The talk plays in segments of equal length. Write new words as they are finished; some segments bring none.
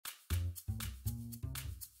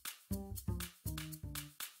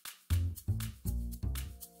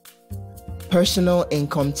Personal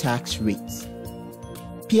income tax rate.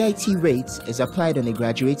 PIT rate is applied on a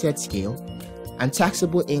graduated scale, and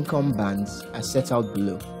taxable income bands are set out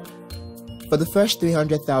below. For the first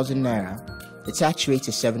 300,000 naira, the tax rate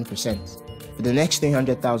is 7%. For the next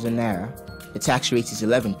 300,000 naira, the tax rate is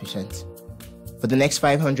 11%. For the next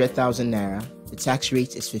 500,000 naira, the tax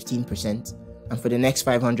rate is 15%. And for the next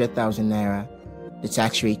 500,000 naira, the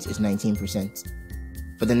tax rate is 19%.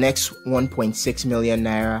 For the next 1.6 million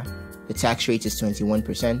naira, the tax rate is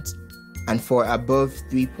 21%. And for above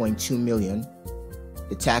 3.2 million,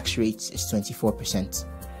 the tax rate is 24%.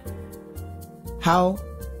 How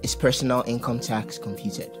is personal income tax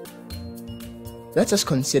computed? Let us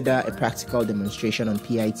consider a practical demonstration on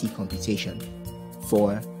PIT computation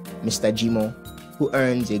for Mr. Jimo, who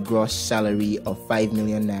earns a gross salary of 5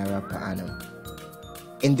 million naira per annum.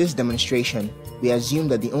 In this demonstration, we assume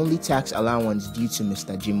that the only tax allowance due to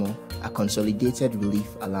Mr. Jimo are Consolidated Relief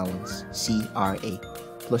Allowance, CRA,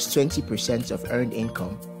 plus 20% of earned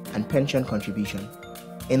income and pension contribution.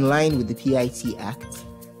 In line with the PIT Act,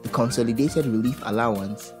 the Consolidated Relief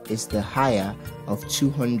Allowance is the higher of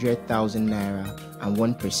 200,000 naira and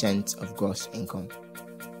 1% of gross income.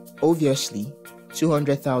 Obviously,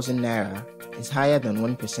 200,000 naira is higher than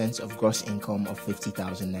 1% of gross income of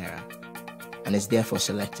 50,000 naira and is therefore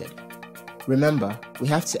selected. Remember, we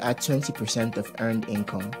have to add 20% of earned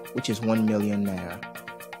income, which is 1 million naira.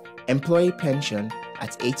 Employee pension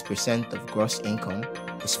at 8% of gross income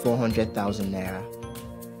is 400,000 naira.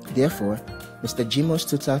 Therefore, Mr. Jimo's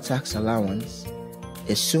total tax allowance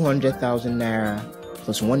is 200,000 naira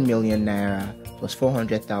plus 1 million naira plus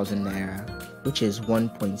 400,000 naira, which is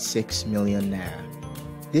 1.6 million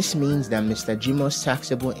naira. This means that Mr. Jimo's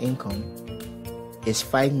taxable income is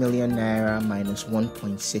 5 million naira minus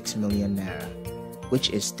 1.6 million naira,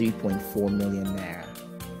 which is 3.4 million naira.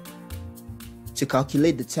 To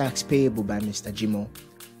calculate the tax payable by Mr. Jimo,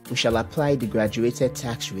 we shall apply the graduated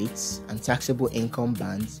tax rates and taxable income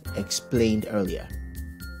bands explained earlier.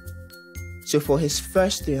 So for his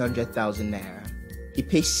first 300,000 naira, he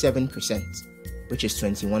pays 7%, which is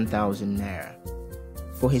 21,000 naira.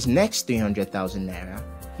 For his next 300,000 naira,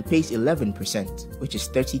 he pays 11%, which is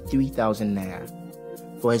 33,000 naira.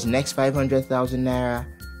 For his next 500,000 naira,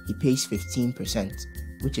 he pays 15%,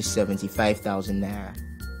 which is 75,000 naira.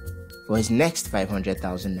 For his next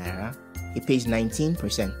 500,000 naira, he pays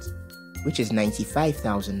 19%, which is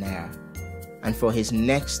 95,000 naira. And for his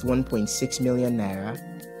next 1.6 million naira,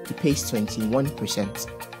 he pays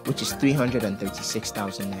 21%, which is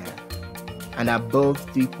 336,000 naira. And above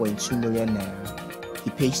 3.2 million naira,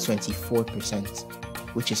 he pays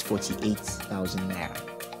 24%, which is 48,000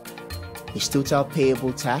 naira. His total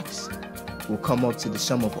payable tax will come up to the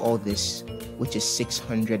sum of all this, which is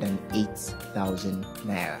 608,000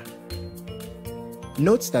 naira.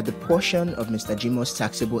 Note that the portion of Mr. Jimo's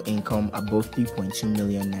taxable income above 3.2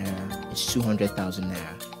 million naira is 200,000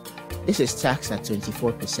 naira. This is taxed at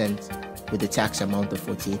 24% with a tax amount of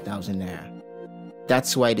 48,000 naira.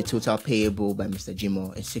 That's why the total payable by Mr.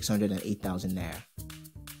 Jimo is 608,000 naira.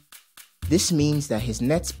 This means that his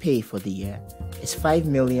net pay for the year is 5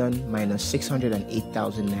 million minus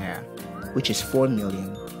 608,000 naira, which is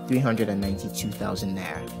 4,392,000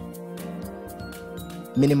 naira.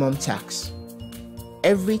 Minimum tax.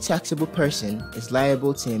 Every taxable person is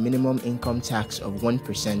liable to a minimum income tax of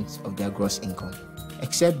 1% of their gross income,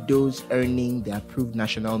 except those earning the approved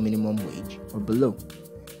national minimum wage or below.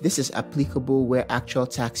 This is applicable where actual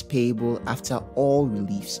tax payable after all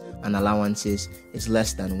reliefs and allowances is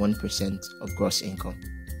less than 1% of gross income.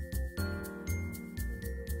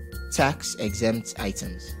 Tax-exempt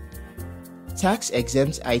items.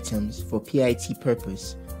 Tax-exempt items for PIT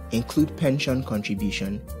purpose include pension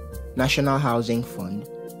contribution, National Housing Fund,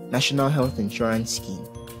 National Health Insurance Scheme,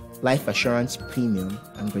 Life Assurance Premium,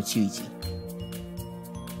 and gratuity.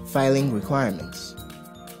 Filing requirements.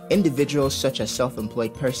 Individuals such as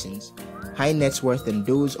self-employed persons, high net worth, and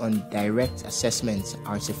those on direct assessments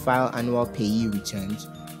are to file annual payee returns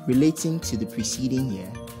relating to the preceding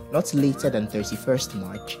year, not later than 31st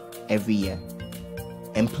March every year.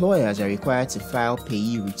 Employers are required to file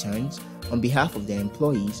payee returns on behalf of their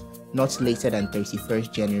employees not later than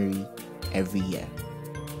 31st January every year.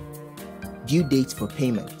 Due dates for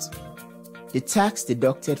payment. The tax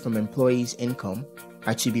deducted from employees' income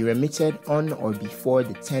are to be remitted on or before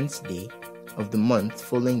the 10th day of the month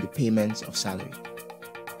following the payment of salary.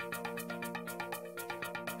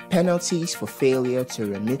 Penalties for failure to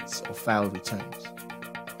remit or file returns.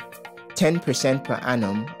 10% per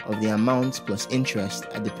annum of the amount plus interest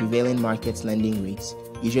at the prevailing market lending rates,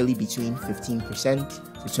 usually between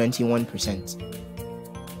 15% to 21%.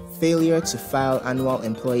 failure to file annual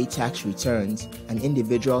employee tax returns and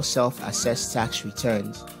individual self-assessed tax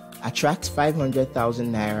returns attract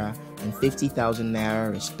 500,000 naira and 50,000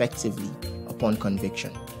 naira respectively upon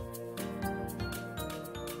conviction.